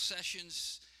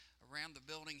sessions around the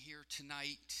building here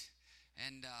tonight.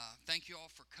 And thank you all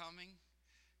for coming.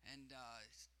 And,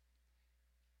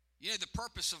 the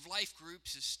purpose of life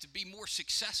groups is to be more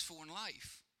successful in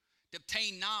life, to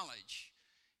obtain knowledge.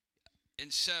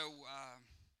 And so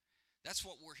that's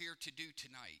what we're here to do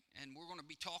tonight. And we're going to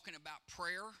be talking about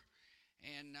prayer.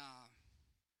 And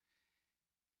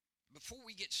before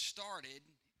we get started,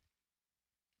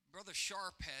 Brother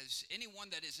Sharp has anyone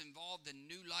that is involved in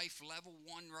New Life Level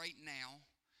 1 right now.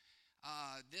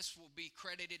 This will be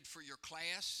credited for your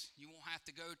class. You won't have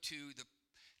to go to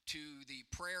the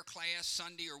prayer class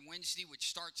Sunday or Wednesday, which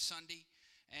starts Sunday.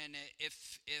 And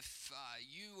if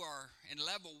you are in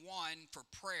Level 1 for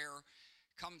prayer,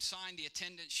 come sign the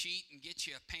attendance sheet and get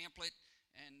you a pamphlet.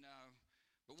 And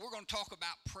but we're going to talk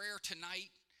about prayer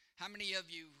tonight. How many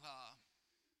of you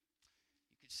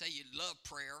could say you love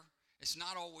prayer? It's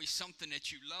not always something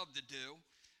that you love to do,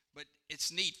 but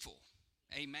it's needful.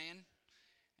 Amen.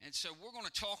 And so we're going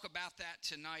to talk about that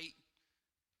tonight.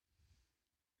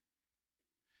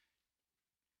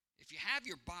 If you have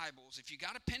your Bibles, if you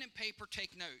got a pen and paper,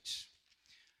 take notes.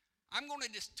 I'm going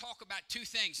to just talk about two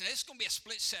things. Now, this is going to be a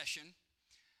split session.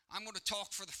 I'm going to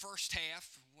talk for the first half,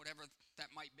 whatever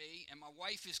that might be, and my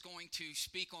wife is going to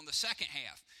speak on the second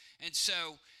half. And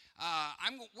so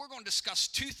we're going to discuss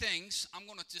two things. I'm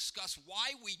going to discuss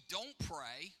why we don't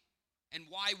pray and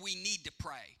why we need to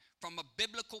pray from a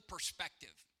biblical perspective.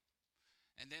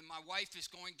 And then my wife is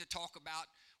going to talk about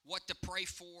what to pray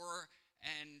for,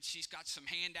 and she's got some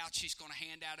handouts she's going to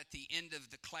hand out at the end of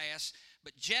the class.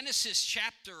 But Genesis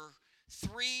chapter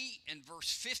 3 and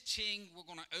verse 15, we're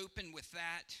going to open with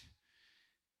that.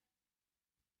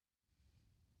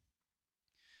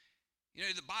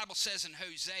 The Bible says in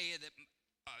Hosea that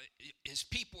his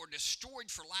people are destroyed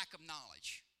for lack of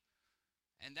knowledge.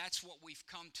 And that's what we've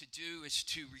come to do, is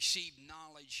to receive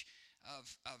knowledge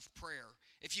of prayer.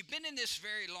 If you've been in this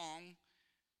very long,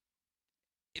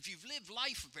 if you've lived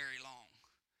life very long,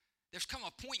 there's come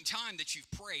a point in time that you've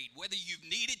prayed, whether you've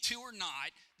needed to or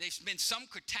not. There's been some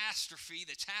catastrophe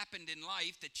that's happened in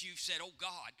life that you've said, oh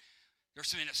God,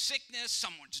 there's been a sickness,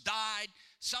 someone's died,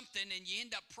 something, and you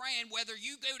end up praying whether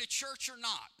you go to church or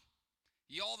not.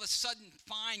 You all of a sudden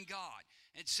find God.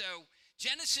 And so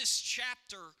Genesis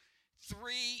chapter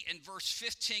 3 and verse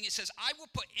 15, it says, I will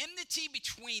put enmity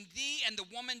between thee and the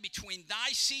woman, between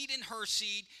thy seed and her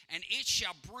seed, and it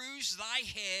shall bruise thy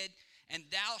head, and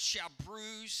thou shalt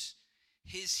bruise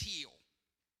his heel.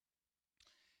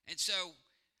 And so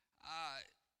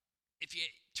if you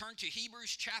turn to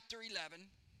Hebrews chapter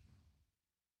 11,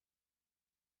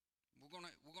 we're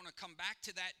gonna come back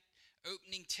to that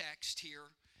opening text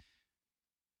here.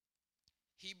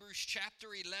 Hebrews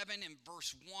chapter 11 and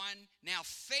verse 1. Now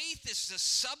faith is the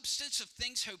substance of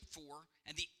things hoped for,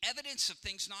 and the evidence of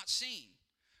things not seen.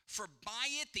 For by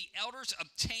it the elders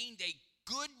obtained a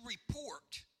good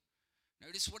report.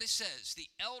 Notice what it says. The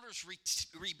elders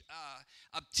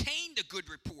obtained a good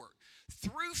report.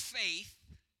 Through faith,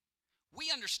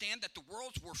 we understand that the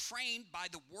worlds were framed by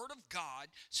the word of God,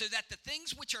 so that the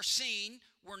things which are seen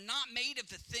were not made of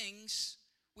the things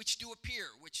which do appear,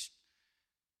 which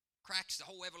cracks the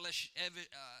whole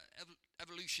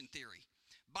evolution theory.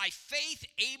 By faith,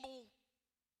 Abel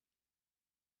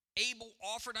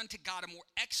offered unto God a more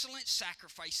excellent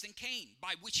sacrifice than Cain,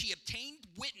 by which he obtained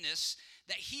witness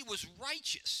that he was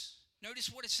righteous.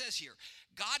 Notice what it says here.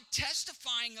 God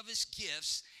testifying of his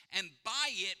gifts, and by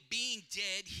it being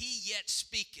dead, he yet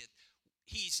speaketh.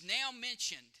 He's now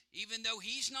mentioned, even though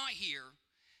he's not here,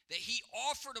 that he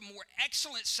offered a more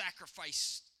excellent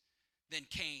sacrifice than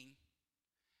Cain,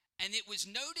 and it was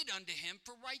noted unto him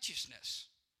for righteousness.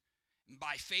 And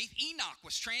by faith, Enoch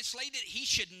was translated, he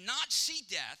should not see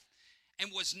death,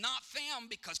 and was not found,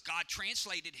 because God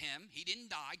translated him. He didn't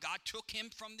die. God took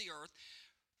him from the earth.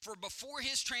 For before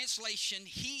his translation,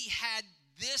 he had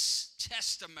this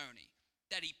testimony,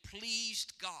 that he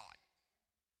pleased God.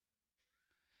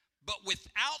 But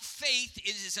without faith, it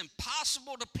is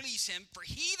impossible to please him. For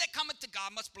he that cometh to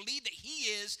God must believe that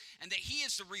he is, and that he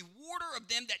is the rewarder of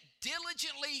them that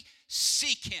diligently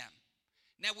seek him.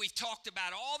 Now, we've talked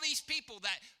about all these people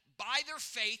that by their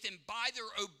faith and by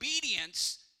their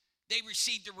obedience, they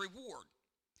received a reward.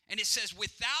 And it says,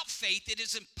 without faith, it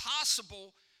is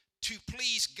impossible to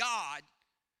please God.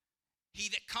 He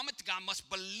that cometh to God must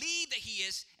believe that he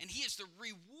is, and he is the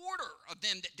rewarder of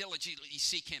them that diligently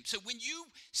seek him. So when you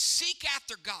seek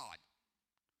after God,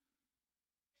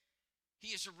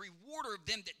 he is a rewarder of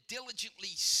them that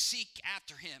diligently seek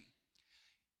after him.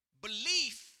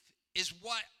 Belief is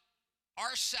what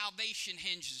our salvation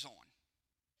hinges on.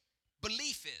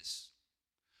 Belief is.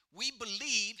 We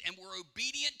believe and we're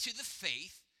obedient to the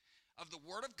faith of the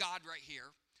Word of God right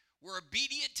here. We're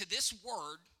obedient to this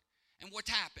Word, and what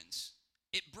happens?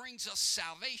 It brings us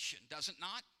salvation, does it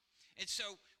not? And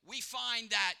so we find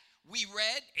that we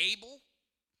read Abel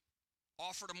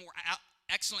offered a more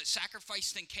excellent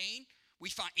sacrifice than Cain. We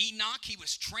find Enoch, he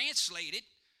was translated,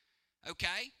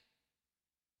 okay?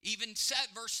 Even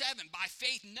verse 7, by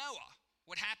faith Noah.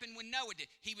 What happened when Noah did?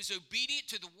 He was obedient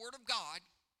to the Word of God.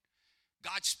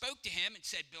 God spoke to him and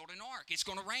said, build an ark. It's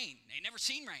going to rain. They never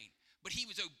seen rain. But he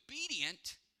was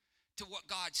obedient to what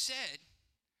God said,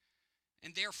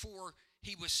 and therefore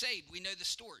he was saved. We know the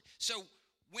story. So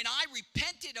when I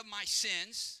repented of my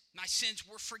sins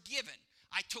were forgiven.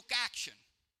 I took action.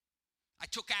 I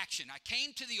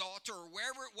came to the altar, or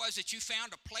wherever it was that you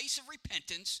found a place of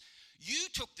repentance. You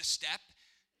took the step.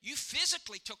 You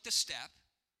physically took the step.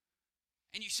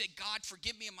 And you said, God,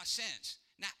 forgive me of my sins.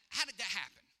 Now, how did that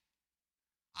happen?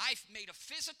 I've made a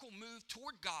physical move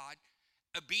toward God,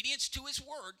 obedience to his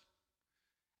word,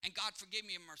 and God forgive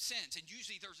me of my sins. And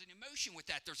usually there's an emotion with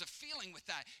that. There's a feeling with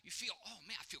that. You feel, oh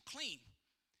man, I feel clean.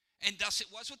 And thus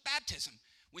it was with baptism.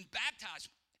 When baptized,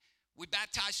 we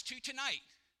baptized two tonight.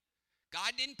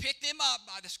 God didn't pick them up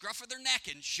by the scruff of their neck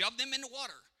and shove them in the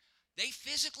water. They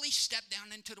physically stepped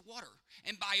down into the water.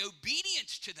 And by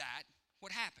obedience to that,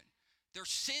 what happened? Their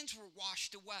sins were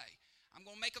washed away. I'm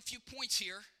going to make a few points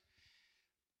here.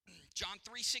 John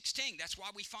 3:16. That's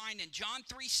why we find in John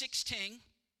 3:16,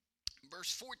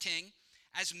 verse 14,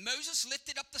 as Moses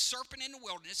lifted up the serpent in the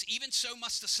wilderness, even so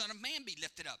must the Son of Man be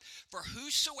lifted up. For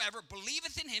whosoever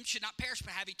believeth in him should not perish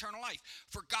but have eternal life.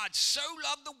 For God so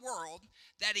loved the world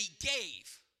that he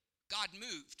gave. God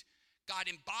moved. God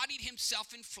embodied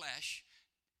himself in flesh.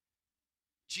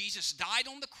 Jesus died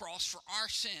on the cross for our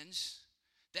sins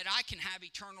that I can have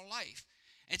eternal life.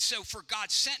 And so for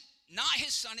God sent not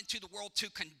his Son into the world to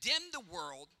condemn the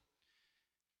world.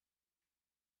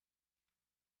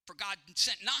 For God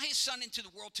sent not his Son into the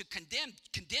world to condemn.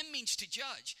 Condemn means to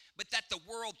judge. But that the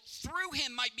world through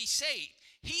him might be saved.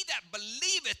 He that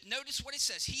believeth, notice what it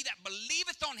says, he that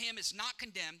believeth on him is not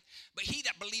condemned, but he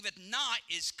that believeth not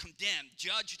is condemned,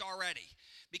 judged already,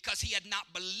 because he had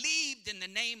not believed in the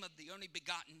name of the only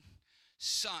begotten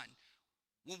Son.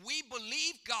 When we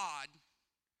believe God,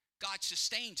 God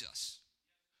sustains us.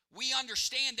 We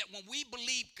understand that when we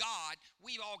believe God,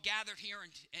 we've all gathered here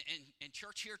in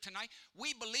church here tonight,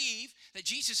 we believe that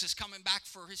Jesus is coming back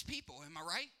for his people. Am I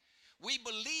right? We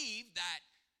believe that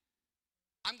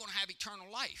I'm going to have eternal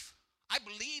life. I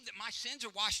believe that my sins are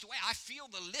washed away. I feel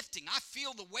the lifting. I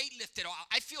feel the weight lifted off.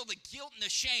 I feel the guilt and the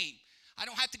shame. I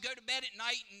don't have to go to bed at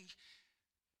night and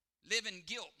live in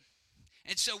guilt.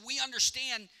 And so we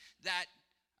understand that,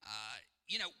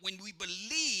 when we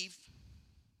believe,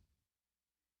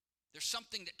 there's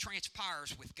something that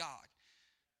transpires with God.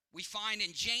 We find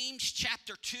in James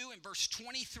chapter 2 and verse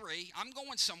 23, I'm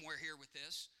going somewhere here with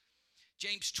this.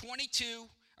 James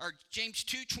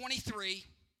 2:23,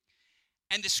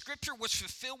 and the scripture was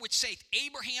fulfilled which saith,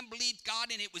 Abraham believed God,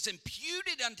 and it was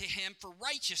imputed unto him for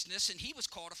righteousness, and he was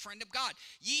called a friend of God.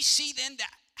 You see then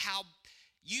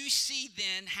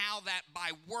how that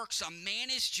by works a man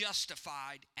is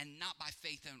justified, and not by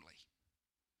faith only.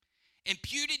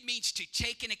 Imputed means to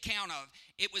take an account of.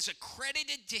 It was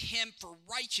accredited to him for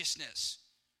righteousness.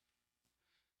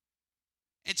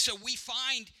 And so we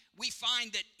find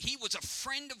that he was a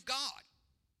friend of God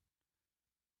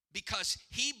because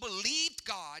he believed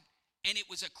God, and it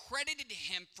was accredited to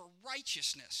him for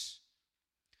righteousness.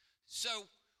 So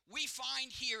we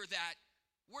find here that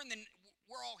we're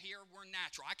all here, we're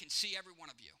natural. I can see every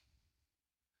one of you.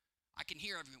 I can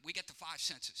hear everyone. We got the five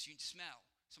senses. You can smell.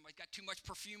 Somebody's got too much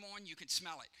perfume on, you can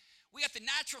smell it. We got the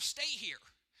natural state here,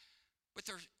 but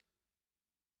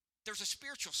there's a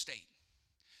spiritual state.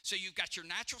 So you've got your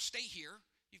natural state here,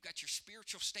 you've got your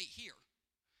spiritual state here.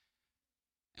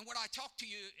 And what I talked to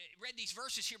you, read these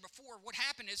verses here before, what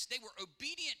happened is they were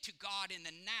obedient to God in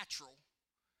the natural,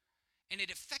 and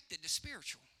it affected the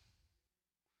spiritual.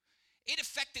 It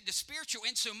affected the spiritual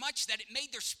in so much that it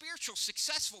made their spiritual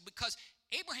successful, because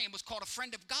Abraham was called a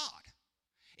friend of God.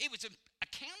 It was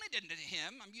accounted unto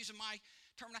him, I'm using my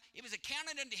term now, it was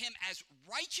accounted unto him as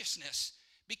righteousness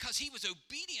because he was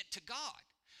obedient to God.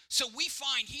 So we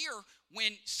find here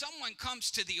when someone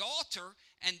comes to the altar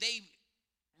and they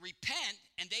repent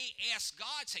and they ask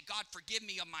God, say, God, forgive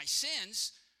me of my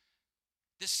sins,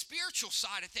 the spiritual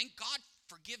side of things, God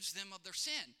forgives them of their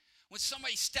sin. When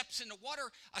somebody steps in the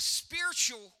water, a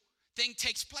spiritual thing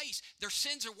takes place. Their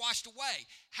sins are washed away.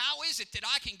 How is it that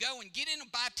I can go and get in a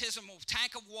baptismal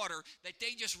tank of water that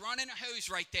they just run in a hose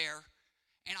right there,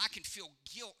 and I can feel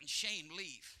guilt and shame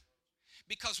leave?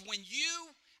 Because when you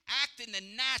act in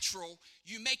the natural,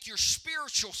 you make your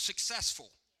spiritual successful.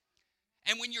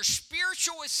 And when your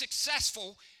spiritual is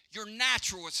successful, your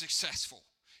natural is successful.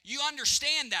 You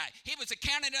understand that. It was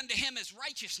accounted unto him as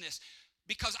righteousness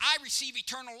because I receive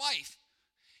eternal life.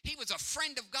 He was a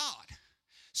friend of God.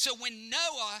 So when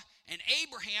Noah and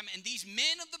Abraham and these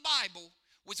men of the Bible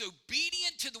was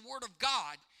obedient to the word of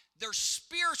God, their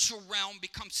spiritual realm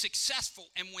becomes successful.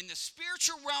 And when the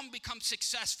spiritual realm becomes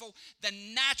successful, the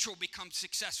natural becomes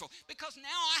successful. Because now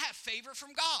I have favor from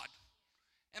God.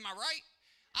 Am I right?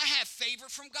 I have favor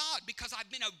from God because I've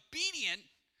been obedient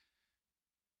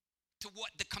to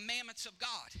what the commandments of God.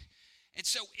 And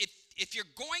so if you're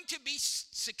going to be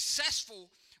successful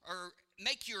or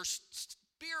make your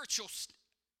spiritual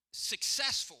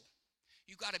successful,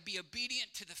 you got to be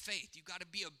obedient to the faith. You got to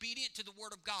be obedient to the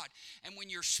word of God. And when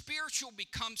your spiritual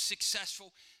becomes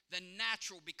successful, the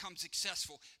natural becomes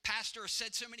successful. Pastor has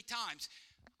said so many times,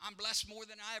 I'm blessed more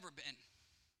than I ever been.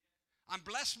 I'm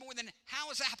blessed more than,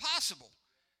 how is that possible?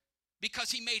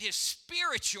 Because he made his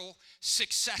spiritual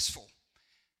successful.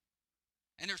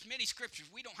 And there's many scriptures.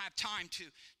 We don't have time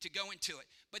to go into it.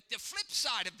 But the flip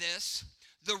side of this,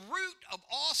 the root of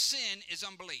all sin is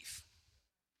unbelief.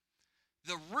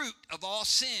 The root of all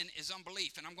sin is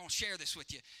unbelief. And I'm going to share this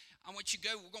with you. I want you to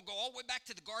go, we're going to go all the way back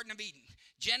to the Garden of Eden.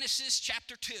 Genesis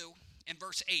chapter 2 and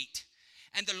verse 8.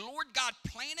 And the Lord God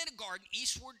planted a garden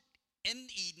eastward in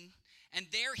Eden, and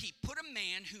there he put a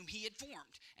man whom he had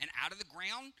formed. And out of the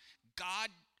ground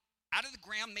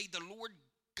made the Lord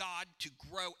God to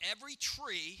grow every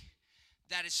tree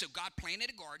that is, so God planted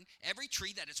a garden, every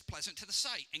tree that is pleasant to the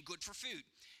sight and good for food.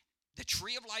 The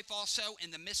tree of life also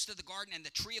in the midst of the garden, and the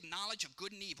tree of knowledge of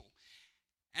good and evil.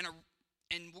 And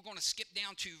we're going to skip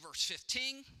down to verse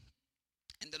 15.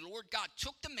 And the Lord God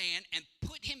took the man and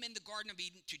put him in the Garden of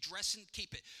Eden to dress and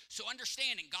keep it. So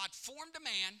understanding, God formed a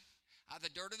man out of the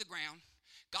dirt of the ground.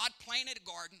 God planted a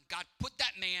garden. God put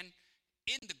that man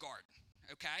in the garden.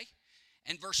 Okay?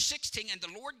 And verse 16, and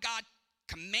the Lord God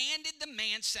commanded the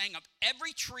man, saying, of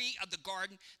every tree of the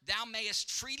garden thou mayest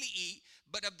freely eat,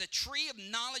 but of the tree of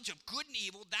knowledge of good and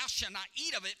evil thou shalt not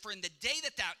eat of it, for in the day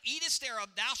that thou eatest thereof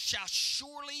thou shalt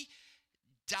surely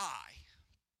die.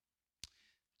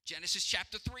 Genesis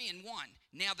chapter 3 and 1.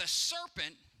 Now the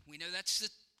serpent, we know that's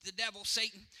the devil,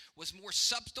 Satan, was more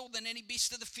subtle than any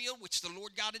beast of the field which the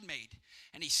Lord God had made.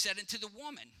 And he said unto the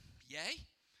woman, yea,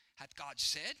 hath God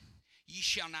said, ye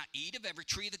shall not eat of every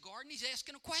tree of the garden? He's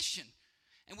asking a question.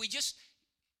 And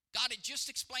God had just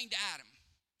explained to Adam,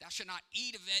 thou shalt not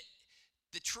eat of it,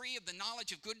 the tree of the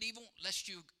knowledge of good and evil, lest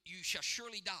you shall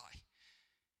surely die.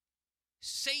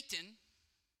 Satan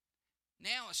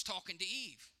now is talking to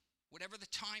Eve, whatever the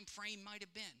time frame might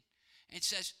have been. And it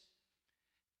says,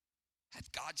 hath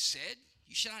God said,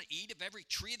 you shall not eat of every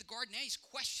tree of the garden? Now he's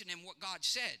questioning what God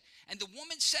said. And the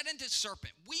woman said unto the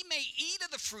serpent, we may eat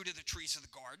of the fruit of the trees of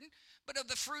the garden, but of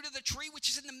the fruit of the tree which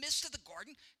is in the midst of the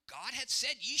garden, God hath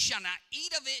said, ye shall not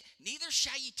eat of it, neither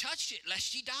shall ye touch it,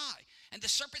 lest ye die. And the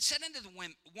serpent said unto the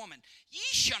woman, ye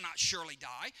shall not surely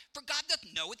die, for God doth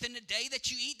knoweth in the day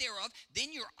that you eat thereof,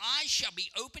 then your eyes shall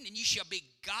be opened, and ye shall be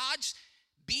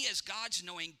as gods,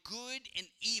 knowing good and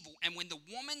evil. And when the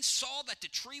woman saw that the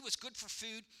tree was good for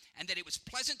food, and that it was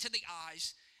pleasant to the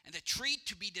eyes, and the tree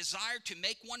to be desired to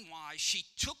make one wise, she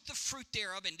took the fruit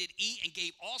thereof and did eat, and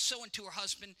gave also unto her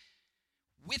husband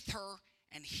with her,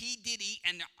 and he did eat.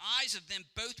 And the eyes of them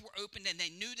both were opened, and they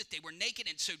knew that they were naked,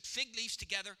 and sewed fig leaves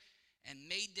together, and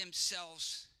made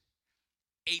themselves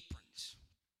aprons.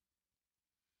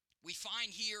 We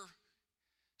find here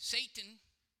Satan.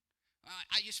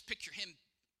 I just picture him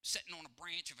sitting on a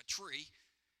branch of a tree,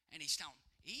 and he's telling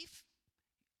Eve,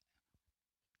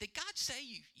 did God say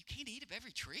you can't eat of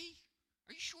every tree?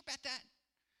 Are you sure about that?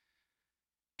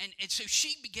 And so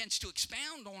she begins to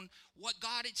expound on what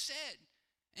God had said.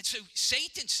 And so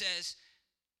Satan says,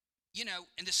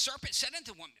 and the serpent said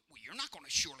unto the woman, well, you're not going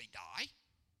to surely die.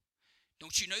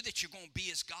 Don't you know that you're going to be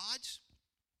as gods?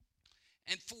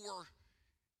 And for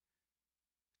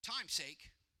time's sake,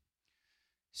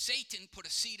 Satan put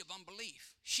a seed of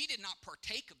unbelief. She did not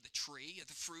partake of the tree, of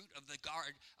the fruit of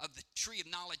the tree of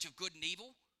knowledge of good and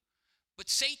evil. But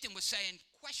Satan was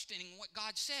questioning what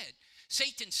God said.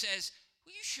 Satan says,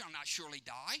 well, you shall not surely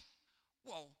die.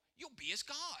 Well, you'll be as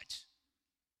gods.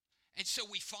 And so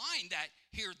we find that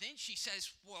here then she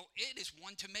says, well, it is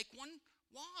one to make one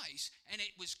wise. And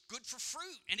it was good for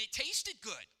fruit, and it tasted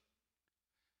good.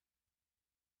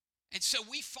 And so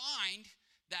we find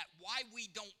that why we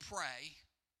don't pray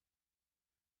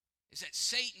is that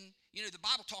Satan, the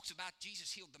Bible talks about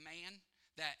Jesus healed the man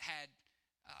that had,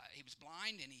 he was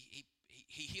blind, and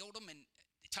he healed him, and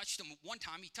touched them one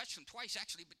time. He touched them twice,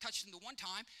 actually, but touched them the one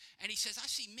time. And he says, I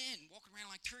see men walking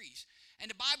around like trees. And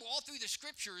the Bible, all through the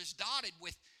scripture, is dotted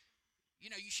with,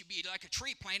 you should be like a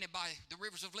tree planted by the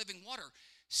rivers of living water.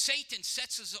 Satan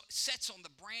sets on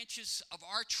the branches of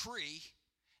our tree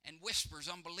and whispers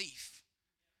unbelief.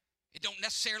 It don't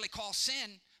necessarily cause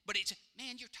sin, but it's,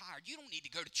 man, you're tired. You don't need to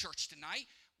go to church tonight.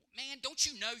 Man, don't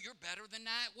you know you're better than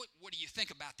that? What do you think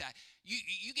about that?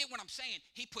 You get what I'm saying?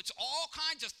 He puts all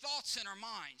kinds of thoughts in our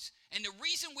minds. And the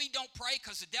reason we don't pray,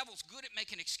 because the devil's good at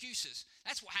making excuses.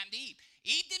 That's what happened to Eve.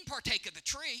 Eve didn't partake of the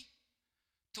tree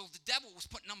till the devil was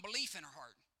putting unbelief in her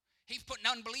heart. He was putting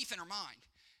unbelief in her mind.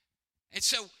 And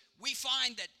so we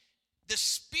find that the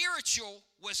spiritual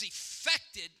was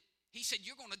affected. He said,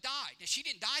 you're going to die. Now, she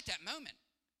didn't die at that moment.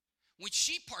 When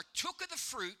she partook of the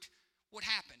fruit, what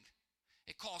happened?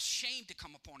 It caused shame to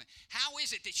come upon it. How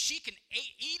is it that she can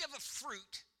eat of a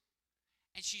fruit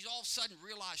and she's all of a sudden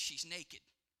realized she's naked?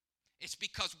 It's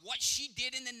because what she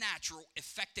did in the natural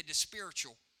affected the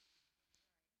spiritual.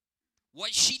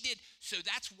 What she did, so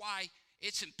that's why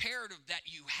it's imperative that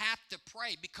you have to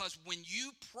pray, because when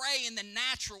you pray in the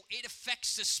natural, it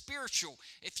affects the spiritual.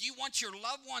 If you want your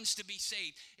loved ones to be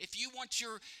saved, if you want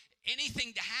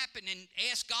anything to happen, and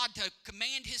ask God to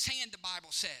command his hand, the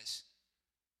Bible says.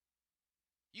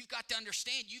 You've got to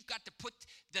understand, you've got to put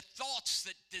the thoughts,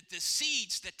 the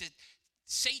seeds that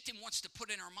Satan wants to put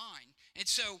in our mind. And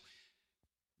so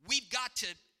we've got to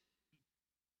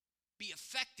be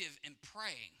effective in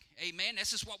praying. Amen.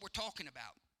 This is what we're talking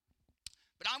about.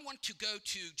 But I want to go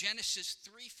to Genesis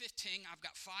 3:15. I've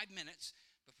got 5 minutes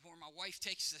before my wife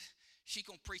takes she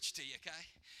going to preach to you, okay?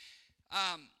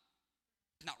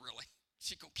 Not really.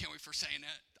 She going to kill me for saying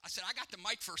that. I said, I got the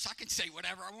mic first. I can say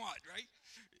whatever I want, right?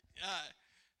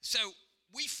 So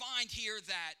we find here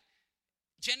that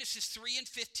Genesis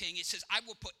 3:15, it says, I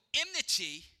will put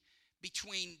enmity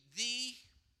between thee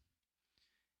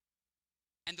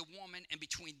and the woman, and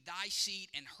between thy seed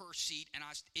and her seed, and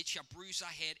it shall bruise thy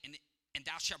head, and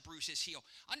thou shalt bruise his heel.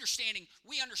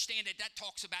 We understand that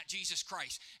talks about Jesus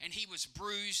Christ, and he was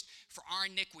bruised for our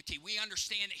iniquity. We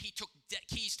understand that he took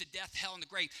keys to death, hell, and the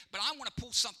grave. But I want to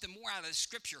pull something more out of the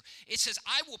scripture. It says,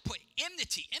 I will put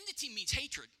enmity. Enmity means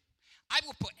hatred. I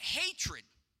will put hatred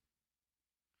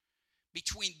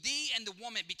between thee and the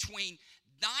woman, between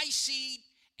thy seed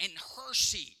and her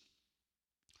seed.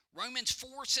 Romans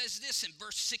 4 says this in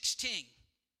verse 16.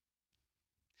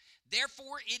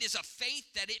 Therefore, it is of faith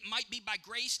that it might be by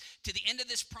grace to the end of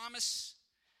this promise,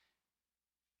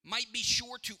 might be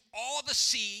sure to all the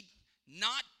seed,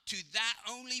 not to that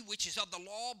only which is of the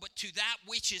law, but to that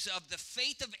which is of the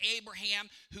faith of Abraham,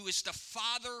 who is the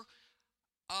father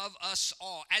of us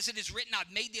all. As it is written,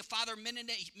 I've made thee a father of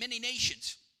many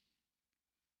nations.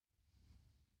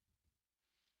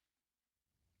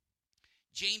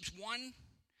 James 1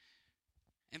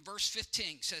 and verse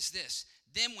 15 says this,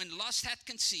 then when lust hath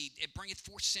conceived, it bringeth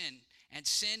forth sin, and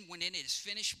sin, when it is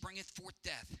finished, bringeth forth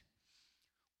death.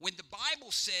 When the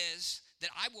Bible says that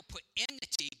I will put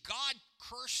enmity, God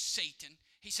cursed Satan.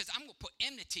 He says, I'm going to put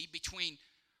enmity between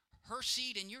her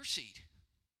seed and your seed.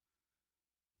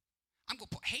 I'm going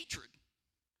to put hatred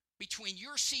between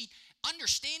your seed,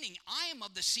 understanding I am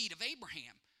of the seed of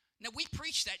Abraham. Now, we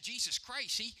preach that Jesus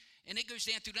Christ, and it goes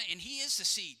down through that, and he is the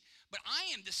seed. But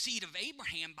I am the seed of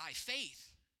Abraham by faith.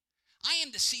 I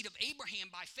am the seed of Abraham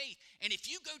by faith. And if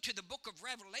you go to the book of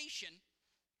Revelation,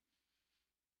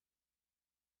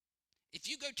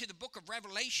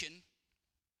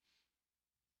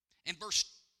 in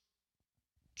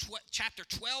chapter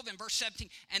 12 and verse 17,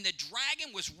 and the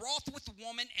dragon was wroth with the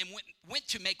woman and went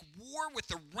to make war with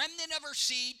the remnant of her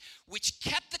seed, which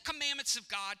kept the commandments of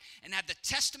God and had the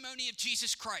testimony of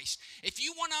Jesus Christ. If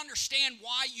you want to understand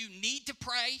why you need to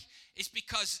pray, it's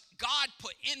because God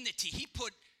put enmity. He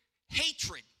put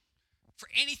hatred for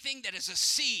anything that is a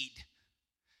seed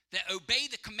that obey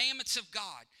the commandments of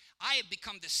God. I have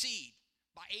become the seed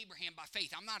by Abraham by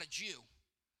faith. I'm not a Jew.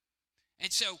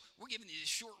 And so we're giving you this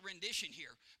short rendition here.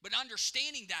 But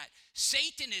understanding that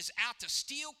Satan is out to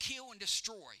steal, kill, and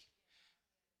destroy.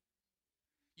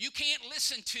 You can't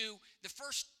listen to the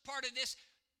first part of this.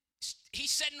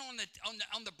 He's sitting on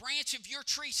the branch of your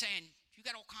tree saying, you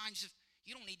got all kinds of,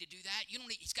 you don't need to do that.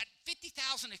 He's got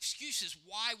 50,000 excuses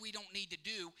why we don't need to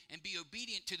do and be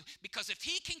obedient to. Because if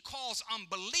he can cause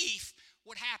unbelief,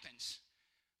 what happens?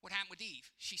 What happened with Eve?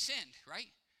 She sinned, right?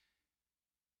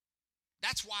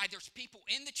 That's why there's people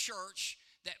in the church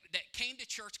that came to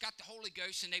church, got the Holy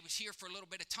Ghost, and they was here for a little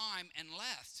bit of time and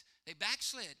left. They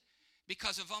backslid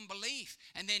because of unbelief.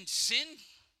 And then sin.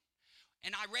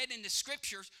 And I read in the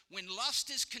scriptures, when lust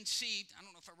is conceived, I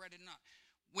don't know if I read it or not.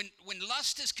 When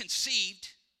lust is conceived,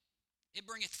 It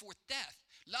bringeth forth death.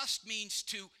 Lust means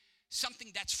to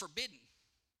something that's forbidden.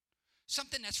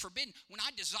 Something that's forbidden. When I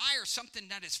desire something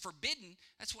that is forbidden,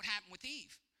 that's what happened with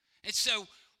Eve. And so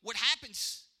what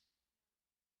happens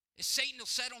is Satan will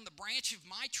sit on the branch of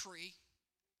my tree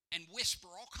and whisper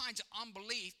all kinds of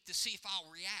unbelief to see if I'll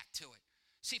react to it,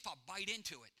 see if I'll bite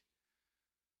into it.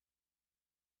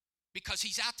 Because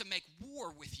he's out to make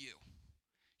war with you.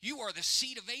 You are the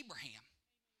seed of Abraham.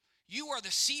 You are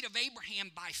the seed of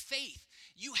Abraham by faith.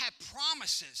 You have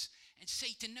promises, and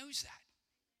Satan knows that.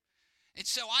 And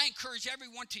so I encourage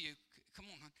everyone to you, come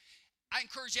on, hon. I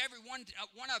encourage every one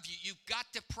of you, you've got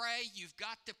to pray, you've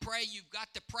got to pray, you've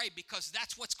got to pray, because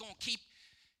that's what's going to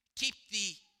keep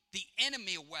the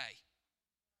enemy away.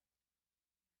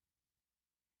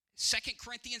 2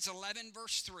 Corinthians 11,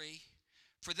 verse 3,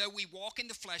 for though we walk in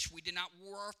the flesh, we do not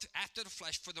war after the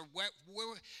flesh, for the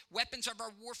weapons of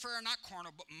our warfare are not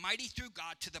carnal, but mighty through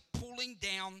God to the pulling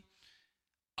down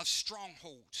of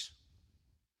strongholds.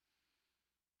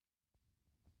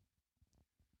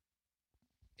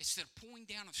 It's the pulling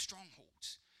down of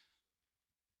strongholds.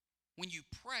 When you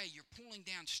pray, you're pulling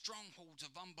down strongholds of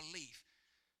unbelief.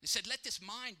 It said, let this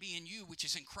mind be in you, which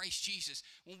is in Christ Jesus.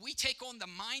 When we take on the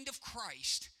mind of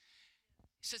Christ,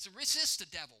 it says to resist the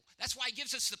devil. That's why he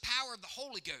gives us the power of the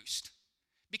Holy Ghost.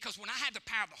 Because when I have the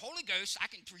power of the Holy Ghost, I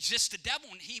can resist the devil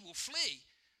and he will flee.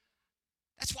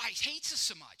 That's why he hates us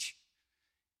so much.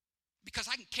 Because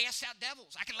I can cast out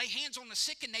devils. I can lay hands on the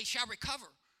sick and they shall recover.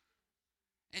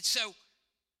 And so,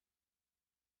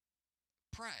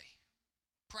 pray.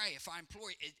 Pray. If I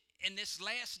implore you, in this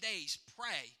last days,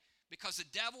 pray. Because the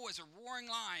devil, as a roaring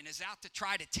lion, is out to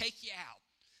try to take you out.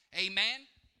 Amen?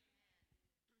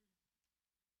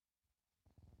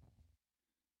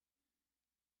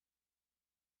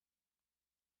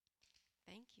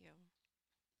 Thank you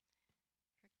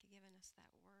for giving us that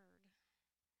word.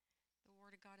 The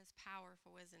word of God is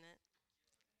powerful, isn't it?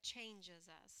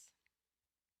 Changes us.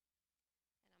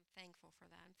 And I'm thankful for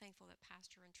that. I'm thankful that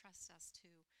Pastor entrusts us to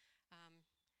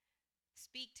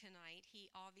speak tonight. He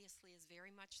obviously is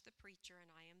very much the preacher and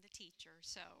I am the teacher.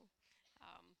 So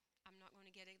I'm not going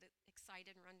to get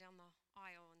excited and run down the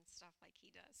aisle and stuff like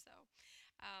he does. So,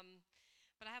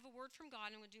 but I have a word from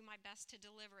God and I'm going to do my best to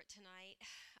deliver it tonight.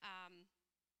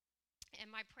 And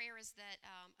my prayer is that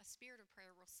a spirit of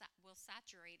prayer will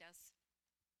saturate us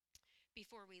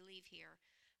before we leave here.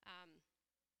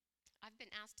 I've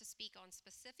been asked to speak on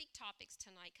specific topics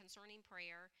tonight concerning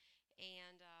prayer.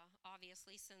 And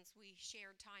obviously, since we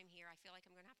shared time here, I feel like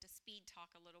I'm going to have to speed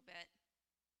talk a little bit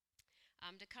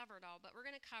to cover it all. But we're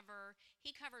going to cover,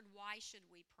 he covered why should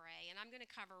we pray. And I'm going to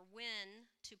cover when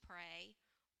to pray,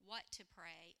 what to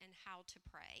pray, and how to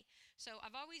pray. So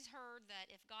I've always heard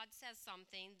that if God says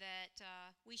something that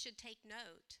we should take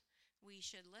note, we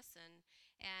should listen.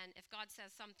 And if God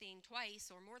says something twice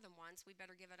or more than once, we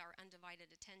better give it our undivided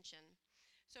attention.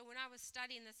 So when I was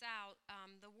studying this out,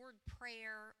 the word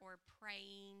prayer or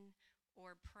praying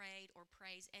or prayed or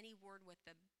praise, any word with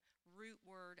the root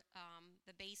word,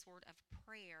 the base word of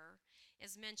prayer,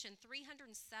 is mentioned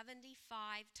 375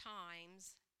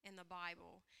 times in the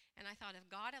Bible. And I thought if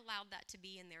God allowed that to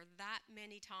be in there that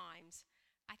many times,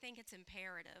 I think it's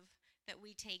imperative that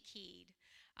we take heed.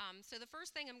 So the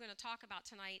first thing I'm going to talk about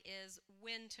tonight is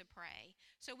when to pray.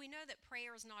 So we know that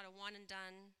prayer is not a one and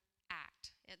done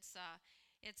act. It's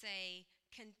a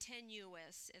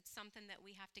continuous, it's something that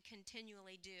we have to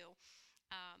continually do.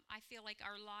 I feel like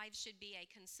our lives should be a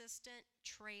consistent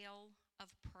trail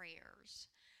of prayers.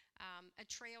 A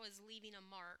trail is leaving a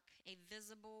mark, a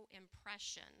visible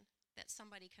impression that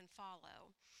somebody can follow.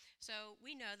 So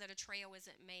we know that a trail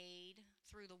isn't made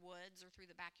through the woods or through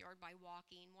the backyard by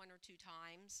walking one or two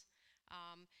times.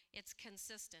 It's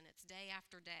consistent. It's day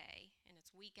after day, and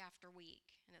it's week after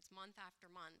week, and it's month after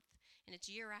month, and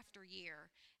it's year after year.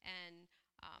 And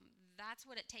that's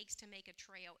what it takes to make a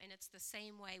trail, and it's the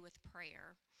same way with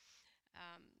prayer.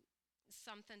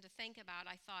 Something to think about,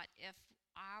 I thought, if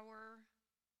our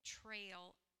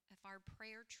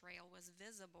prayer trail was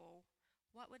visible,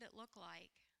 what would it look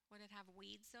like? Would it have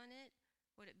weeds on it?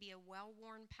 Would it be a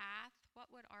well-worn path?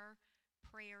 What would our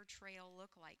prayer trail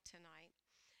look like tonight?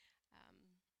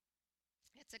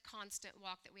 It's a constant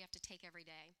walk that we have to take every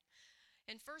day.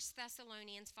 In 1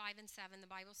 Thessalonians 5 and 7, the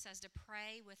Bible says to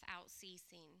pray without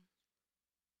ceasing.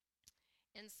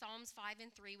 In Psalms 5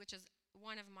 and 3, which is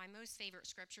one of my most favorite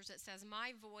scriptures, it says,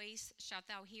 my voice shalt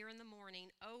thou hear in the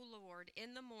morning, O Lord,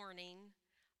 in the morning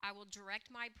I will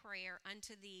direct my prayer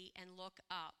unto thee and look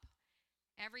up.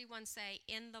 Everyone say,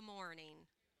 in the morning.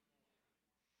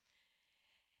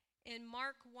 In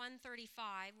Mark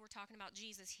 1:35, we're talking about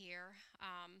Jesus here,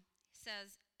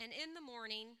 says, And in the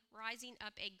morning, rising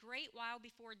up a great while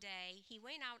before day, he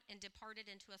went out and departed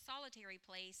into a solitary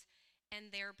place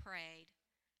and there prayed.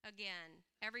 Again,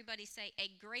 everybody say, a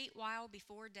great while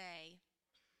before day.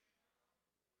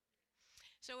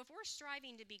 So if we're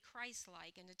striving to be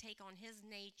Christ-like and to take on his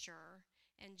nature,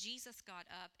 and Jesus got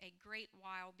up a great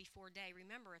while before day.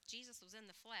 Remember, if Jesus was in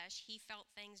the flesh, he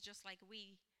felt things just like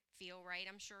we feel, right?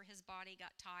 I'm sure his body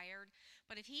got tired.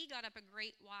 But if he got up a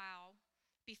great while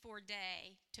before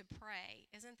day to pray,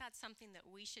 isn't that something that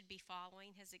we should be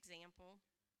following, his example?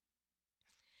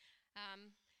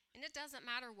 And it doesn't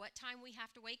matter what time we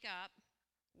have to wake up.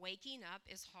 Waking up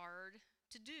is hard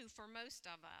to do for most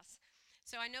of us.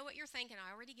 So I know what you're thinking.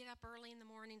 I already get up early in the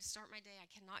morning to start my day.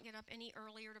 I cannot get up any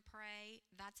earlier to pray.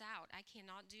 That's out. I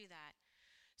cannot do that.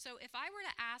 So if I were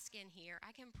to ask in here,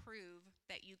 I can prove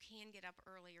that you can get up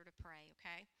earlier to pray,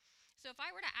 okay? So if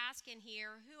I were to ask in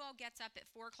here who all gets up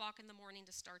at 4 o'clock in the morning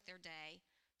to start their day,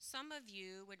 some of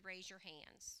you would raise your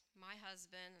hands. My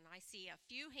husband, and I see a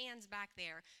few hands back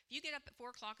there. If you get up at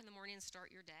 4 o'clock in the morning and start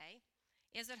your day,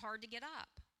 is it hard to get up?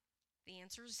 The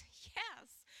answer is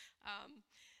yes.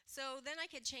 So then I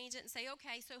could change it and say,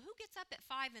 okay, so who gets up at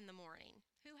 5 in the morning?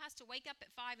 Who has to wake up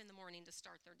at 5 in the morning to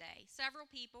start their day? Several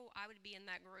people, I would be in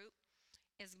that group.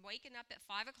 Is waking up at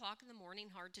 5 o'clock in the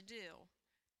morning hard to do?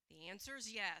 The answer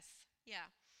is yes.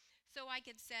 Yeah. So I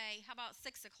could say, how about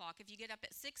 6 o'clock? If you get up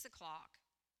at 6 o'clock,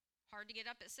 hard to get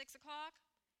up at 6 o'clock?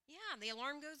 Yeah, the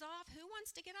alarm goes off. Who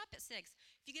wants to get up at 6?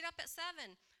 If you get up at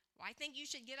 7, well, I think you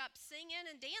should get up singing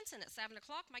and dancing at 7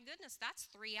 o'clock. My goodness, that's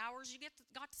 3 hours you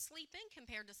got to sleep in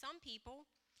compared to some people.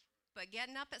 But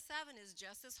getting up at 7 is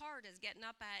just as hard as getting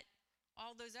up at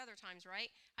all those other times,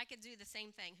 right? I could do the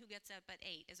same thing. Who gets up at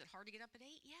 8? Is it hard to get up at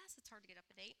 8? Yes, it's hard to get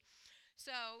up at 8.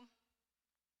 So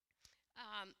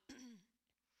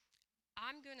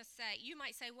I'm going to say, you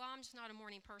might say, well, I'm just not a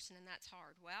morning person and that's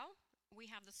hard. Well, we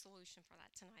have the solution for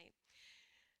that tonight.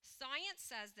 Science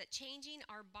says that changing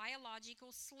our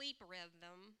biological sleep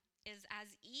rhythm is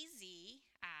as easy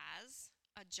as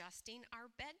adjusting our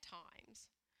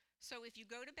bedtimes. So if you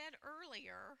go to bed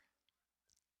earlier,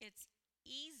 it's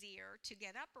easier to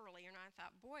get up earlier. And I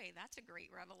thought, boy, that's a great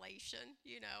revelation,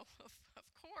 of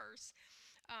course.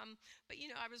 But,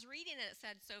 I was reading it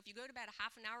said, so if you go to bed a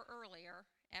half an hour earlier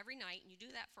every night, and you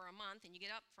do that for a month, and you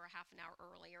get up for a half an hour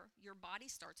earlier, your body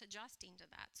starts adjusting to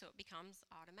that, so it becomes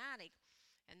automatic.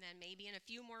 And then maybe in a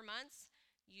few more months,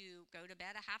 you go to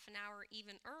bed a half an hour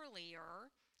even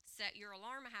earlier, set your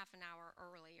alarm a half an hour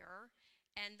earlier,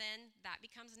 and then that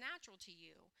becomes natural to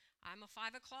you. I'm a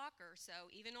 5 o'clocker,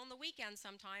 so even on the weekend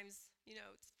sometimes,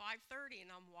 it's 5:30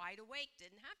 and I'm wide awake,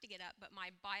 didn't have to get up, but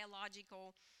my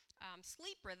biological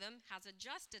sleep rhythm has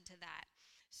adjusted to that.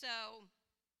 So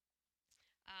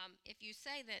if you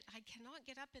say that I cannot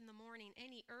get up in the morning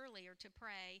any earlier to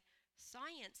pray,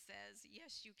 science says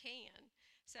yes, you can.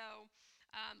 So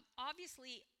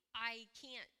obviously I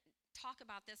can't talk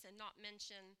about this and not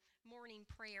mention morning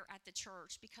prayer at the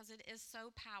church because it is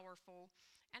so powerful.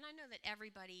 And I know that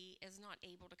everybody is not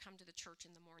able to come to the church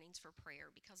in the mornings for prayer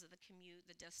because of the commute,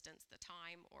 the distance, the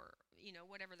time, or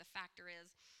whatever the factor is.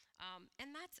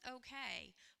 And that's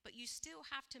okay, but you still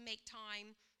have to make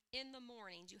time in the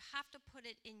mornings. You have to put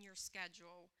it in your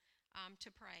schedule to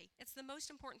pray. It's the most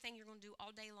important thing you're going to do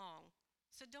all day long.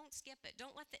 So don't skip it.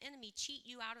 Don't let the enemy cheat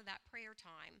you out of that prayer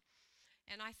time.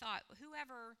 And I thought,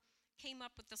 whoever came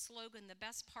up with the slogan, the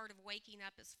best part of waking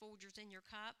up is Folgers in your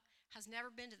cup, has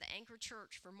never been to the Anchor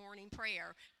Church for morning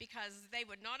prayer, because they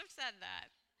would not have said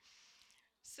that.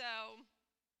 So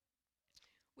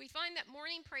we find that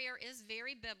morning prayer is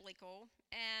very biblical.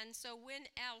 And so when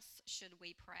else should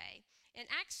we pray? In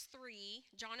Acts 3,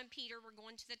 John and Peter were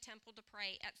going to the temple to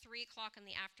pray at 3 o'clock in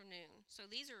the afternoon. So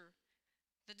these are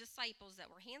the disciples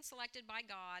that were hand-selected by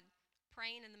God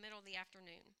praying in the middle of the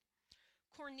afternoon.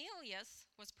 Cornelius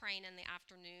was praying in the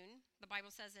afternoon. The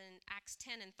Bible says in Acts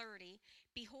 10 and 30,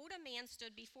 "Behold, a man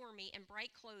stood before me in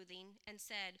bright clothing and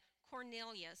said,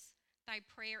 'Cornelius, thy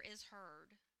prayer is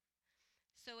heard.'"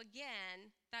 So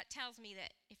again, that tells me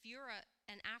that if you're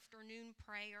an afternoon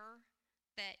prayer,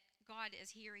 that God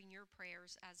is hearing your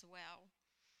prayers as well.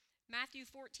 Matthew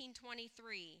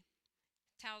 14:23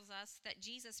 tells us that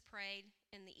Jesus prayed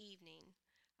in the evening.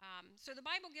 So the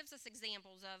Bible gives us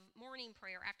examples of morning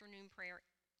prayer, afternoon prayer,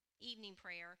 evening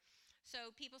prayer.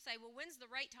 So people say, well, when's the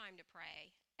right time to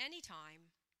pray?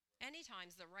 Anytime.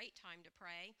 Anytime's the right time to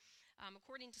pray.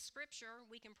 According to Scripture,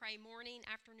 we can pray morning,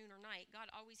 afternoon, or night. God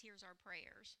always hears our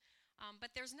prayers.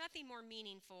 But there's nothing more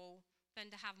meaningful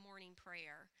than to have morning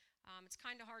prayer. It's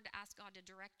kind of hard to ask God to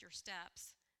direct your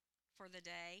steps for the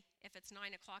day if it's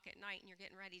 9 o'clock at night and you're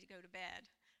getting ready to go to bed.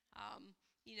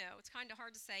 It's kind of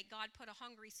hard to say, God put a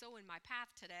hungry soul in my path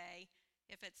today.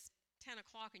 If it's 10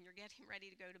 o'clock and you're getting ready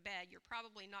to go to bed, you're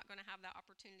probably not going to have that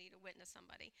opportunity to witness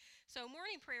somebody. So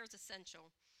morning prayer is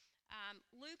essential.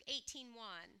 Luke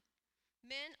 18:1,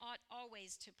 men ought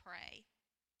always to pray.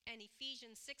 And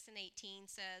Ephesians 6 and 18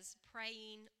 says,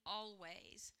 praying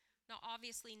always. Now,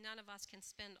 obviously, none of us can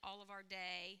spend all of our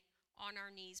day on our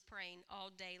knees praying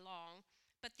all day long.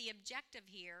 But the objective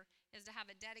here is to have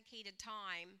a dedicated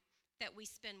time that we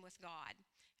spend with God.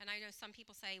 And I know some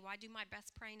people say, well, I do my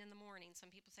best praying in the morning.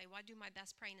 Some people say, well, I do my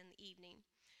best praying in the evening.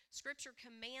 Scripture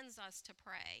commands us to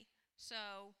pray.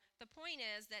 So the point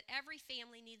is that every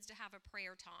family needs to have a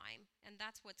prayer time, and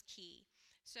that's what's key.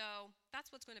 So that's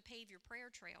what's going to pave your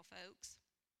prayer trail, folks.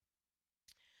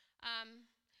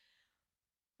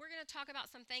 We're going to talk about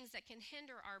some things that can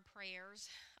hinder our prayers.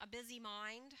 A busy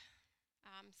mind.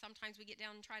 Sometimes we get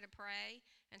down and try to pray,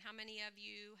 and how many of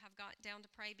you have got down to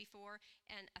pray before,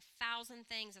 and 1,000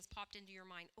 things has popped into your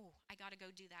mind? Oh, I got to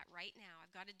go do that right now.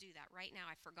 I've got to do that right now.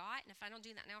 I forgot, and if I don't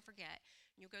do that now, I forget.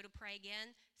 And you'll go to pray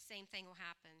again, same thing will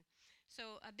happen.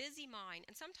 So a busy mind,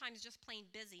 and sometimes just plain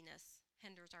busyness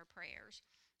hinders our prayers.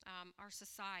 Our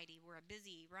society, we're a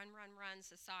busy, run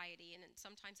society, and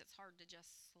sometimes it's hard to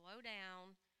just slow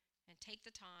down and take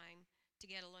the time to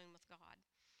get alone with God.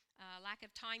 Lack of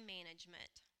time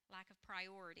management, lack of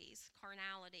priorities,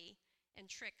 carnality, and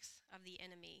tricks of the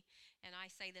enemy. And I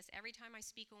say this every time I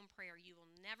speak on prayer, you will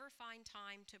never find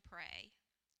time to pray.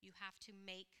 You have to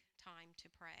make time to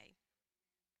pray.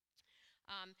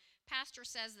 Pastor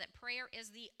says that prayer is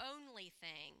the only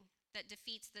thing that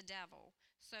defeats the devil.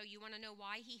 So you want to know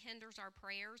why he hinders our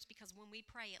prayers? Because when we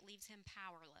pray, it leaves him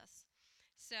powerless.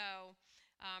 So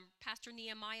Pastor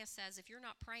Nehemiah says, if you're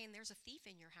not praying, there's a thief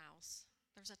in your house.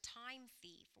 There's a time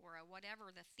thief or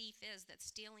whatever the thief is that's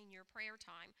stealing your prayer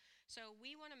time. So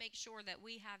we want to make sure that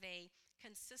we have a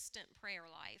consistent prayer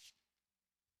life.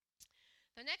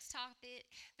 The next topic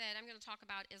that I'm going to talk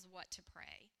about is what to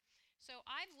pray. So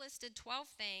I've listed 12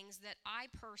 things that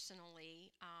I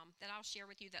personally, that I'll share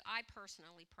with you that I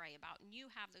personally pray about. And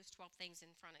you have those 12 things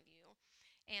in front of you.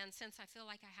 And since I feel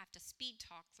like I have to speed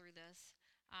talk through this,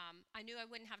 I knew I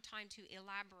wouldn't have time to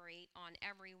elaborate on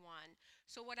every one.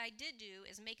 So what I did do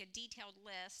is make a detailed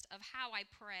list of how I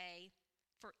pray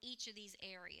for each of these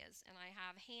areas. And I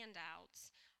have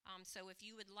handouts. So if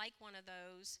you would like one of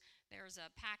those, there's a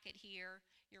packet here.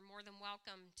 You're more than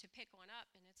welcome to pick one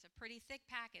up. And it's a pretty thick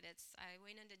packet. I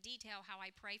went into detail how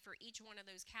I pray for each one of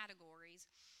those categories.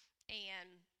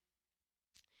 And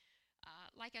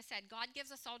like I said, God gives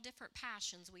us all different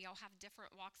passions. We all have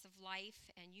different walks of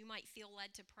life, and you might feel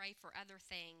led to pray for other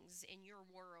things in your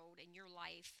world, in your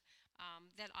life,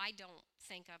 that I don't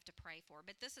think of to pray for.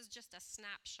 But this is just a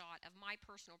snapshot of my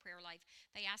personal prayer life.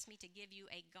 They asked me to give you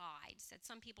a guide. Said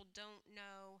some people don't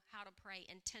know how to pray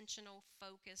intentional,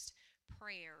 focused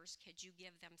prayers. Could you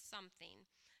give them something?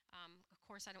 Of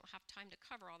course, I don't have time to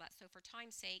cover all that. So for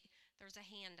time's sake, there's a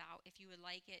handout. If you would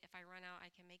like it, if I run out,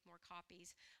 I can make more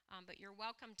copies. But you're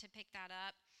welcome to pick that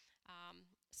up.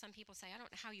 Some people say, I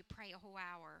don't know how you pray a whole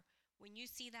hour. When you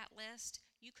see that list,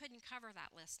 you couldn't cover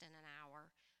that list in an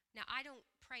hour. Now, I don't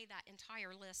pray that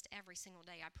entire list every single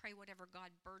day. I pray whatever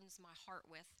God burdens my heart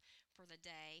with for the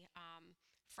day.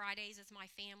 Fridays is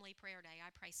my family prayer day. I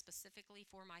pray specifically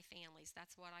for my families.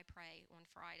 That's what I pray on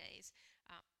Fridays.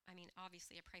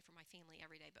 Obviously, I pray for my family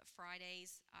every day, but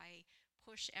Fridays, I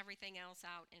push everything else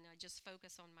out and I just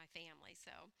focus on my family.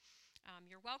 So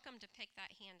you're welcome to pick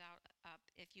that handout up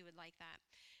if you would like that.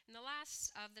 And the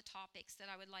last of the topics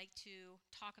that I would like to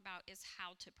talk about is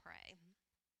how to pray.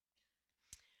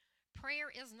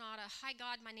 Prayer is not a, hi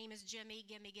God, my name is Jimmy,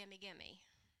 gimme, gimme, gimme.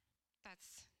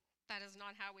 That is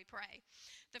not how we pray.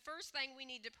 The first thing we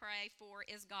need to pray for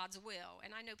is God's will.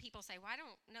 And I know people say, well, I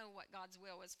don't know what God's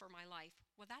will is for my life.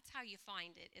 Well, that's how you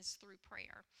find it, is through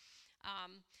prayer.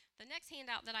 The next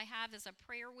handout that I have is a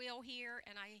prayer wheel here,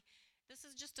 and this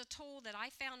is just a tool that I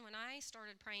found when I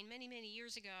started praying many, many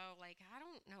years ago. Like, I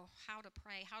don't know how to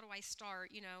pray. How do I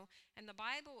start, And the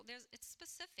Bible, it's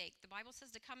specific. The Bible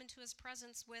says to come into his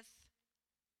presence with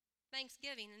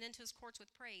thanksgiving and into his courts with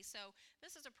praise. So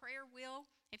this is a prayer wheel.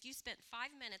 If you spent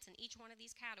 5 minutes in each one of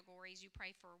these categories, you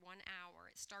pray for 1 hour.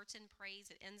 It starts in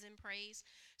praise, it ends in praise.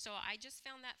 So I just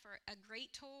found that for a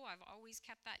great tool. I've always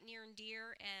kept that near and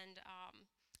dear, and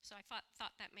so I thought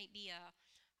that might be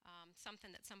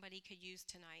something that somebody could use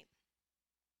tonight.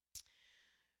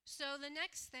 So the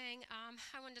next thing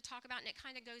I wanted to talk about, and it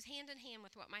kind of goes hand in hand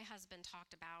with what my husband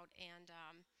talked about, and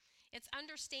it's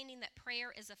understanding that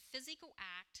prayer is a physical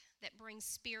act that brings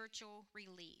spiritual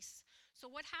release. So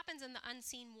what happens in the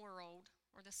unseen world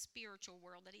or the spiritual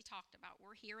world that he talked about.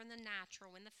 We're here in the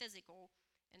natural, in the physical,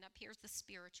 and up here's the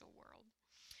spiritual world.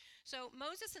 So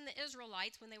Moses and the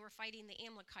Israelites, when they were fighting the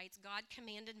Amalekites, God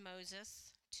commanded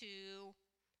Moses to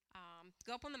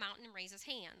go up on the mountain and raise his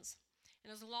hands.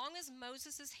 And as long as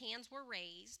Moses' hands were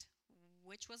raised,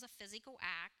 which was a physical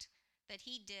act that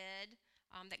he did,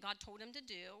 that God told him to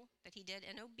do, that he did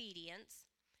in obedience,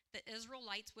 the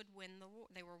Israelites would win the war.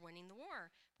 They were winning the war.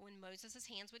 But when Moses'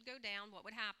 hands would go down, what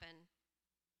would happen?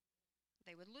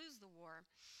 They would lose the war.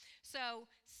 So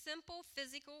simple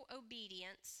physical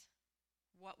obedience,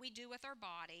 what we do with our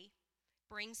body,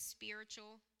 brings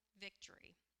spiritual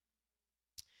victory.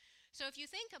 So if you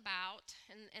think about,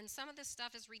 and some of this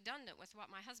stuff is redundant with what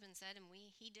my husband said, and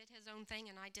he did his own thing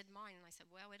and I did mine, and I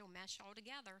said, well, it'll mesh all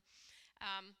together.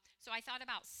 So I thought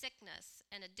about sickness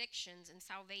and addictions and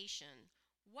salvation.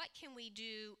 What can we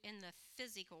do in the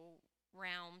physical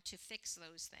realm to fix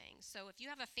those things? So if you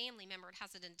have a family member that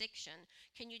has an addiction,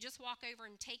 can you just walk over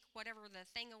and take whatever the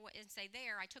thing away and say,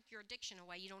 there, I took your addiction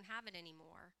away, you don't have it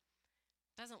anymore?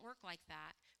 It doesn't work like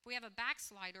that. If we have a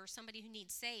backslider, somebody who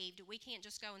needs saved, we can't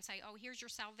just go and say, oh, here's your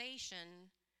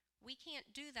salvation. We can't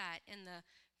do that in the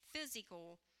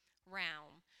physical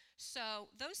realm. So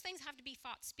those things have to be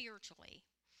fought spiritually.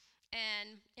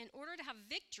 And in order to have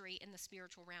victory in the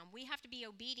spiritual realm, we have to be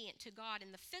obedient to God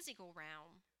in the physical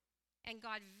realm. And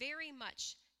God very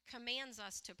much commands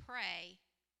us to pray,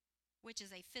 which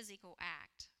is a physical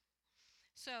act.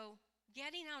 So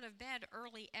getting out of bed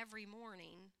early every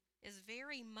morning is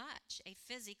very much a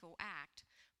physical act,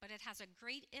 but it has a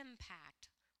great impact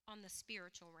on the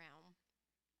spiritual realm.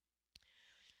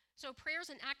 So prayer is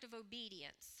an act of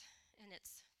obedience, and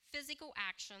it's physical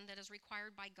action that is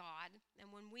required by God.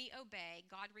 And when we obey,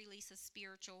 God releases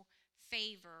spiritual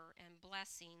favor and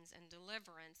blessings and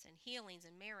deliverance and healings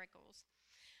and miracles.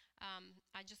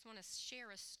 I just want to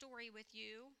share a story with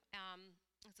you.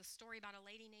 It's a story about a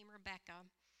lady named Rebecca.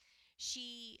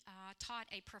 She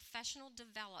taught a professional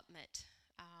development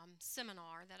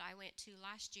seminar that I went to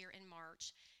last year in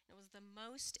March. It was the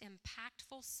most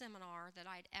impactful seminar that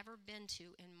I'd ever been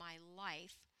to in my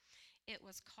life. It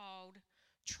was called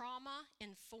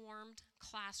Trauma-Informed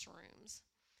Classrooms,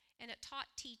 and it taught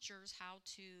teachers how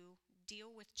to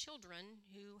deal with children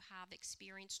who have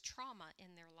experienced trauma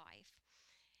in their life.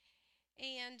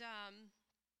 And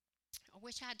I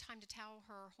wish I had time to tell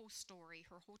her whole story,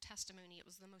 her whole testimony. It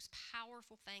was the most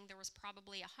powerful thing. There was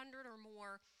probably 100 or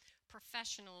more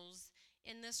professionals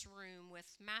in this room with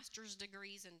master's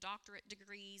degrees and doctorate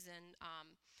degrees, and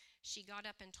she got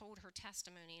up and told her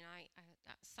testimony. And I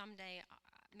someday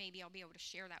maybe I'll be able to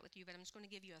share that with you, but I'm just going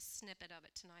to give you a snippet of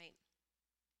it tonight.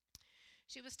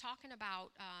 She was talking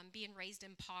about being raised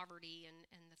in poverty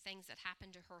and the things that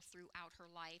happened to her throughout her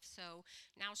life. So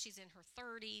now she's in her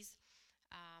 30s.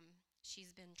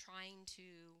 She's been trying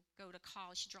to go to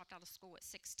college. She dropped out of school at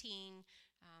 16,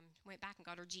 went back and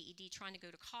got her GED, trying to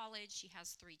go to college. She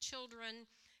has 3 children,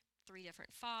 3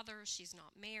 different fathers. She's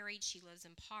not married. She lives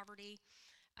in poverty.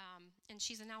 And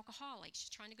she's an alcoholic.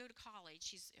 She's trying to go to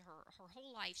college. Her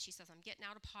whole life, she says, I'm getting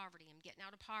out of poverty. I'm getting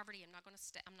out of poverty. I'm not going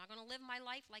to live my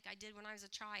life like I did when I was a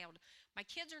child. My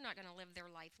kids are not going to live their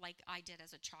life like I did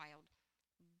as a child.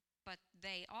 But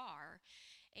they are.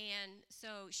 And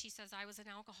so she says, I was an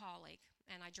alcoholic,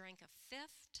 and I drank a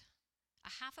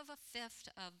half of a fifth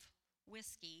of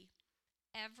whiskey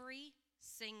every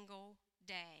single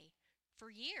day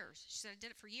for years. She said, I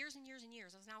did it for years and years and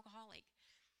years. I was an alcoholic.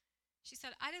 She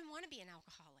said, I didn't want to be an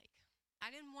alcoholic.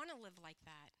 I didn't want to live like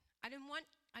that. I didn't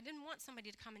want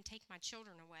somebody to come and take my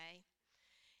children away.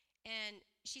 And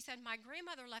she said, my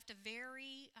grandmother left a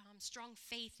very strong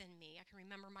faith in me. I can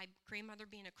remember my grandmother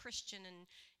being a Christian,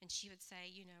 and she would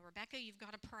say, Rebecca, you've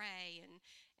got to pray.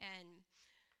 And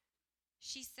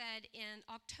she said in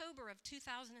October of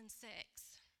 2006,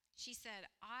 she said,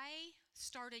 I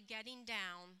started getting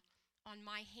down on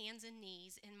my hands and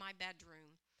knees in my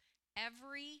bedroom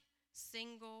every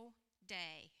single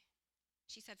day.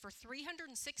 She said, for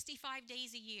 365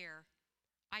 days a year,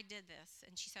 I did this.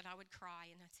 And she said, I would cry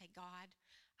and I'd say, God,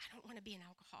 I don't want to be an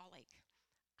alcoholic.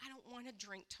 I don't want to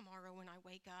drink tomorrow when I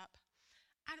wake up.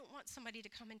 I don't want somebody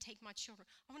to come and take my children.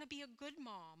 I want to be a good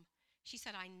mom. She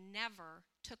said, I never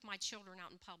took my children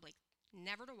out in public,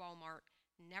 never to Walmart,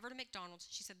 never to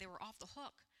McDonald's. She said, they were off the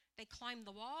hook. They climbed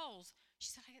the walls. She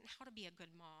said, I didn't know how to be a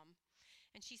good mom.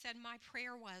 And she said, my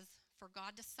prayer was for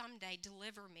God to someday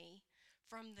deliver me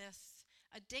from this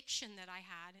addiction that I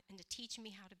had and to teach me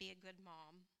how to be a good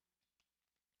mom.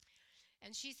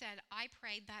 And she said, I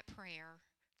prayed that prayer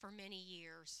for many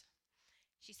years.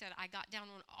 She said, I got down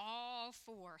on all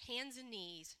 4, hands and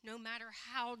knees, no matter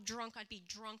how drunk, I'd be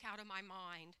drunk out of my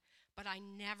mind. but I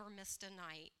never missed a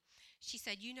night. She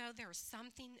said, you know, there's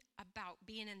something about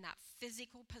being in that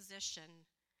physical position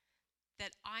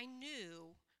that I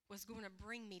knew was going to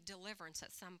bring me deliverance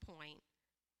at some point.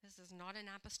 This is not an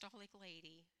apostolic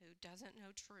lady who doesn't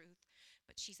know truth,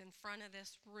 but she's in front of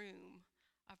this room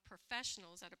of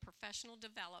professionals at a professional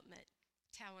development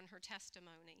telling her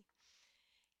testimony.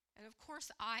 And of course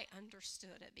I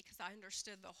understood it, because I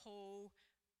understood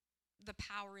the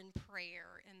power in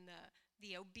prayer and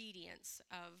the obedience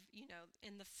of, you know,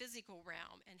 in the physical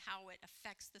realm and how it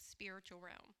affects the spiritual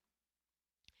realm.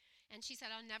 And she said,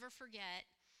 I'll never forget,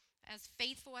 as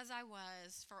faithful as I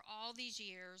was for all these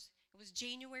years, it was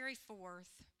January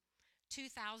 4th,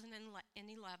 2011.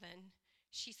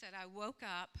 She said, I woke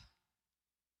up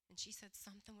and she said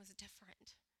something was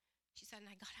different. She said, and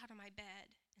I got out of my bed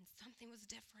and something was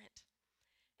different.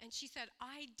 And she said,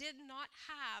 I did not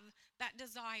have that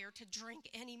desire to drink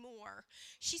anymore.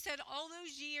 She said, all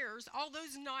those years, all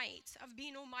those nights of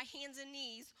being on my hands and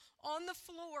knees on the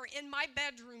floor in my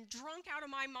bedroom, drunk out of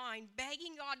my mind,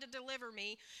 begging God to deliver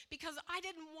me, because I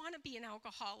didn't want to be an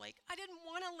alcoholic. I didn't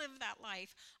want to live that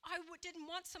life. I didn't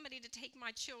want somebody to take my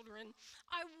children.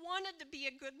 I wanted to be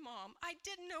a good mom. I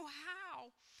didn't know how.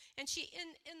 And she,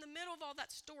 in the middle of all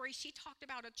that story, she talked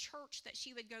about a church that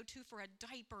she would go to for a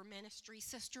diaper ministry,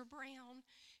 Sister Brown.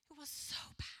 It was so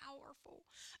powerful,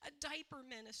 a diaper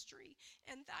ministry.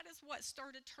 And that is what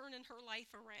started turning her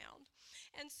life around.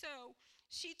 And so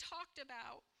she talked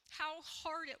about how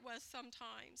hard it was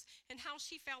sometimes and how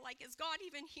she felt like, is God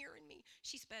even hearing me?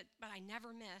 She said, but I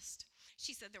never missed.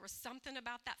 She said there was something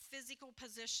about that physical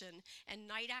position, and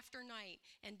night after night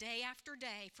and day after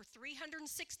day for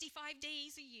 365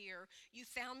 days a year, you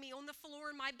found me on the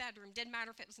floor in my bedroom. Didn't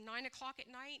matter if it was 9 o'clock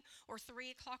at night or 3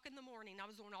 o'clock in the morning. I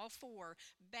was on all four,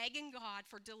 begging God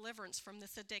for deliverance from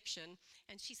this addiction.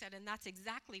 And she said, and that's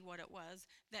exactly what it was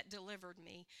that delivered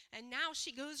me. And now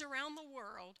she goes around the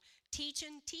world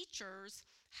teaching teachers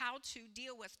how to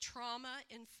deal with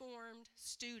trauma-informed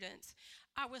students.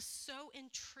 I was so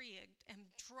intrigued and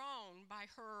drawn by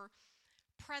her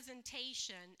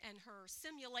presentation and her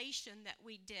simulation that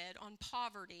we did on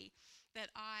poverty that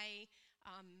I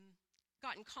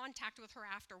got in contact with her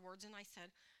afterwards, and I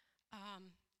said,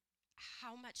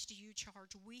 how much do you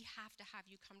charge? We have to have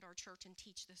you come to our church and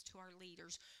teach this to our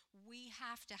leaders. We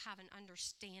have to have an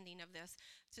understanding of this,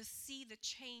 to see the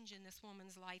change in this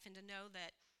woman's life and to know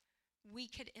that we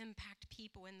could impact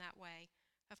people in that way.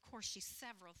 Of course, she's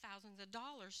several thousands of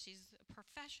dollars. She's a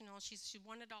professional. She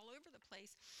won it all over the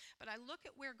place. But I look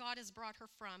at where God has brought her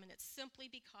from, and it's simply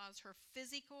because her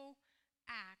physical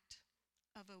act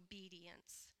of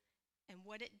obedience and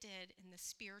what it did in the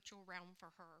spiritual realm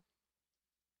for her.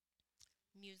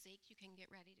 Music, you can get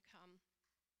ready to come.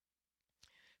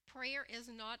 Prayer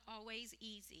is not always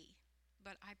easy,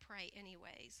 but I pray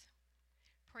anyways.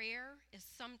 Prayer is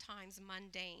sometimes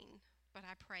mundane, but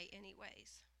I pray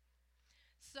anyways.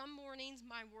 Some mornings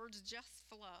my words just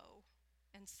flow,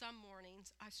 and some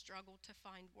mornings I struggle to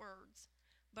find words,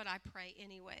 but I pray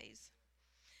anyways.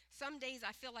 Some days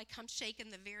I feel like I'm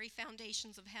shaking the very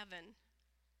foundations of heaven,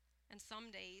 and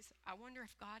some days I wonder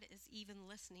if God is even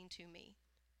listening to me,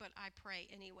 but I pray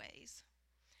anyways.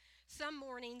 Some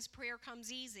mornings prayer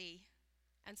comes easy,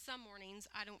 and some mornings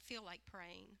I don't feel like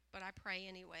praying, but I pray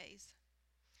anyways.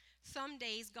 Some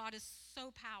days God is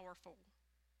so powerful,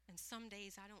 and some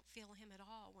days I don't feel him at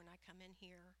all when I come in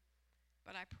here,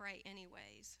 but I pray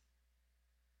anyways.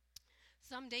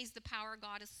 Some days the power of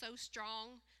God is so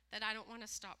strong that I don't want to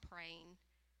stop praying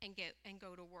and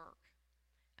go to work.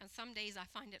 And some days I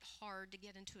find it hard to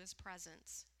get into his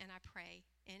presence, and I pray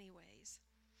anyways.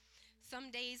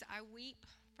 Some days I weep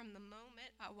from the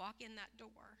moment I walk in that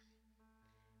door.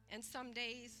 And some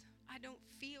days I don't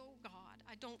feel God.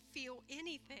 I don't feel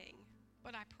anything,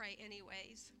 but I pray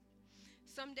anyways.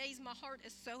 Some days my heart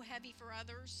is so heavy for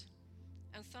others,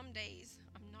 and some days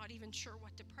I'm not even sure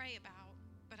what to pray about,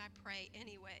 but I pray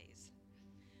anyways.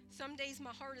 Some days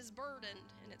my heart is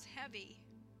burdened and it's heavy,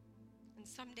 and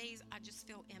some days I just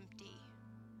feel empty,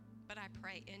 but I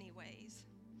pray anyways.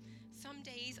 Some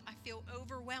days I feel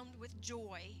overwhelmed with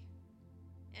joy,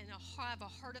 and have a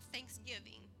heart of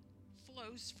thanksgiving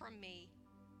flows from me.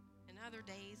 And other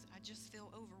days I just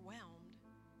feel overwhelmed,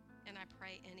 and I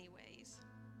pray anyways.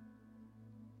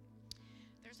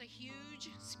 There's a huge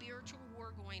spiritual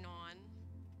war going on,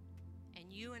 and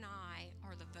you and I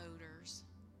are the voters.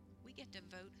 We get to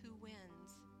vote who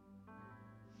wins.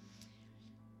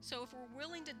 So if we're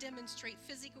willing to demonstrate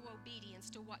physical obedience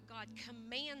to what God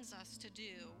commands us to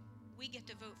do, we get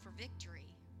to vote for victory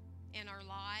in our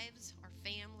lives, our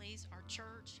families, our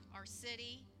church, our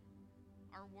city,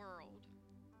 our world.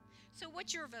 So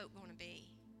what's your vote going to be?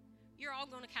 You're all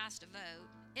going to cast a vote.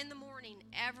 In the morning,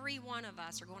 every one of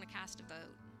us are going to cast a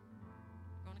vote.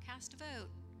 We're going to cast a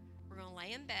vote. We're going to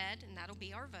lay in bed, and that'll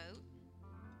be our vote.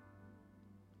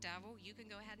 Devil, you can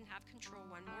go ahead and have control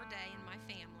one more day in my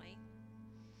family.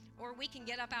 Or we can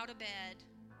get up out of bed,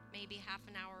 maybe half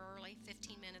an hour early,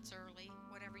 15 minutes early,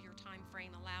 whatever your time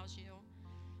frame allows you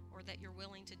or that you're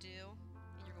willing to do,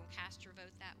 and you're going to cast your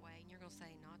vote that way. And you're going to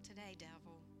say, not today,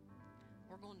 devil.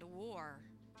 We're going to war.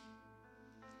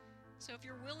 So if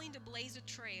you're willing to blaze a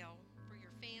trail for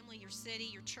your family, your city,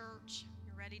 your church,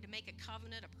 you're ready to make a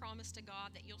covenant, a promise to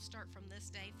God that you'll start from this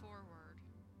day forward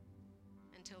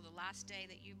until the last day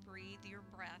that you breathe your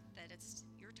breath, that it's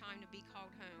your time to be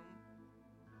called home.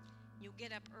 You'll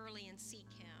get up early and seek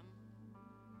Him.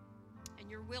 And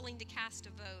you're willing to cast a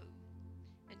vote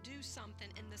and do something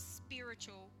in the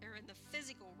spiritual or in the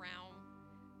physical realm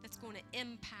that's going to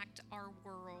impact our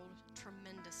world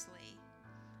tremendously,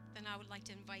 then I would like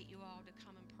to invite you all to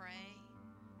come and pray.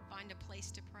 Find a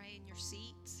place to pray in your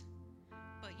seats.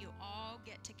 But you all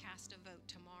get to cast a vote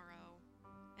tomorrow,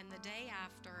 and the day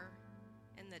after,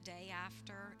 and the day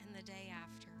after, and the day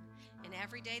after. And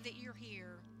every day that you're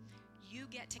here, you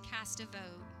get to cast a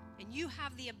vote, and you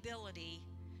have the ability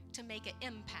to make an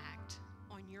impact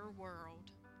on your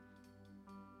world.